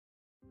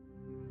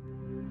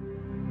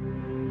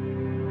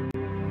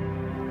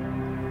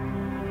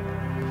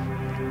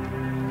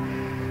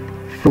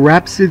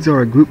Therapsids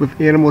are a group of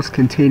animals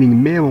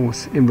containing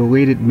mammals and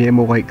related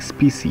mammal-like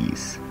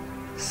species.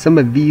 Some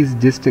of these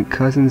distant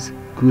cousins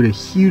grew to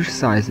huge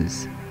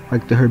sizes,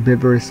 like the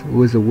herbivorous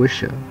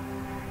Lizarwisha.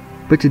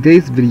 But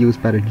today's video is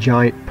about a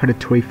giant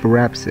predatory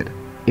therapsid,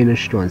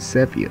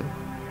 Inostrancevia.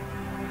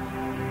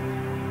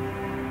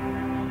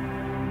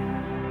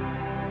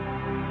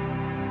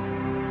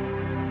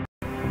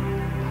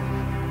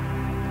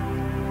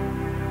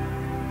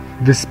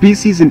 The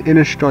species in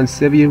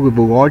Inostrancevia were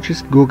the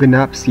largest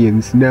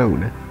gorgonopsians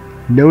known.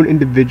 Known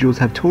individuals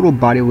have total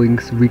body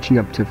lengths reaching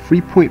up to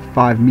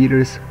 3.5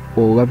 meters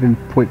or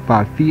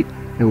 11.5 feet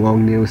and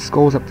long narrow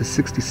skulls up to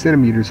 60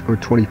 centimeters or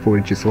 24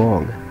 inches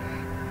long.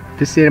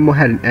 This animal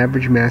had an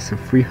average mass of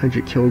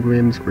 300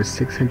 kilograms or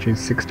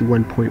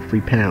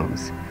 661.3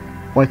 pounds.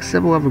 Like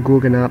several other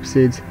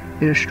gorgonopsids,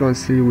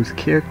 Inostrancevia was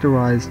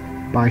characterized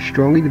by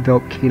strongly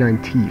developed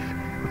canine teeth,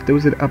 with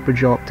those at the upper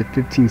jaw up to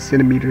 15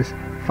 centimeters,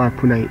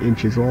 5.9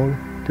 inches long,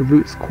 the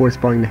roots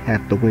corresponding to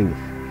half the length.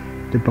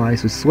 The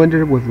bodies were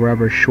slender with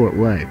rather short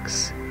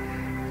legs.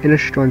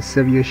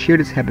 Inostrancevia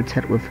shared its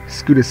habitat with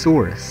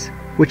Scutosaurus,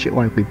 which it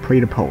likely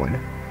preyed upon.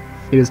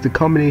 It is the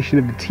combination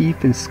of the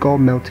teeth and skull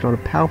mounted on a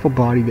powerful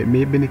body that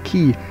may have been a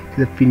key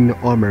to defeating the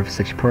armor of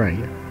such prey.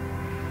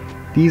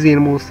 These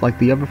animals, like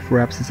the other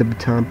therapsids of the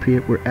time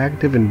period, were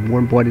active and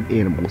warm-blooded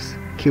animals,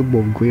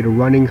 capable of greater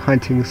running,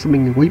 hunting,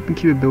 swimming, and leaping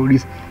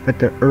capabilities that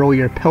their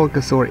earlier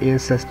pelycosaur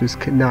ancestors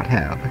could not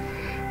have.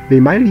 They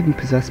might have even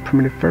possessed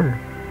primitive fur,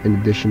 in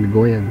addition to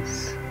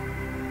glands.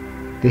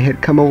 They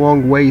had come a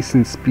long way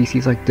since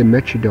species like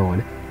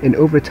Dimetrodon, and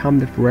over time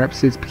the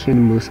therapsids became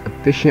the most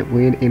efficient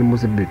land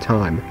animals of their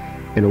time,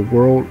 in a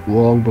world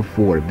long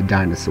before the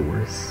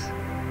dinosaurs.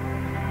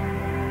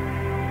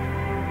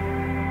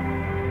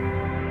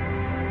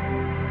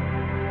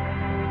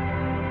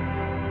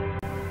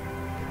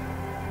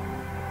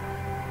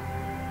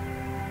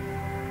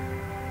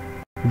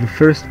 The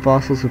first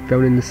fossils were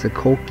found in the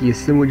Sokolki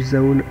assemblage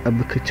zone of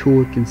the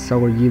Katulik and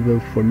Sarajevo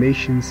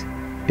formations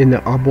in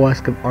the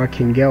obelisk of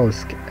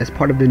Arkhangelsk as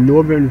part of the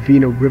Northern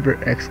Vina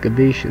River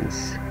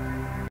excavations.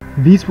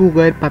 These were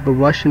led by the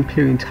Russian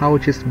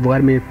paleontologist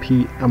Vladimir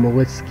P.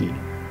 Amalitsky.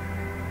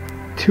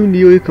 Two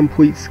nearly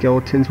complete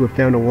skeletons were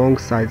found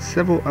alongside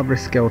several other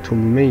skeletal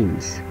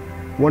remains,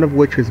 one of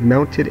which was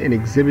mounted and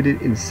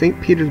exhibited in St.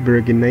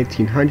 Petersburg in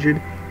 1900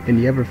 and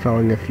the other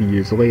following a few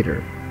years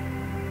later.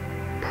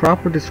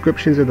 Proper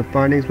descriptions of the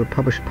findings were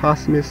published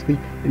posthumously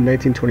in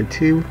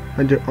 1922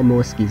 under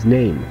Amalitsky's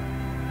name.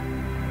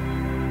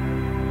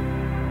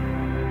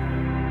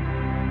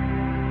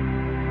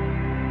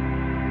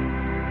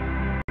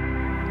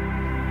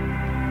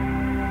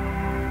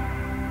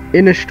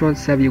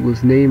 Inostrancevia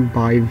was named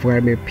by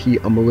Vladimir P.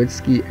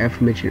 Amalitsky,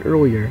 aforementioned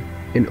earlier,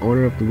 in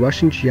honor of the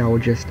Russian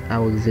geologist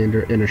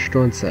Alexander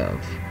Inostrantsev.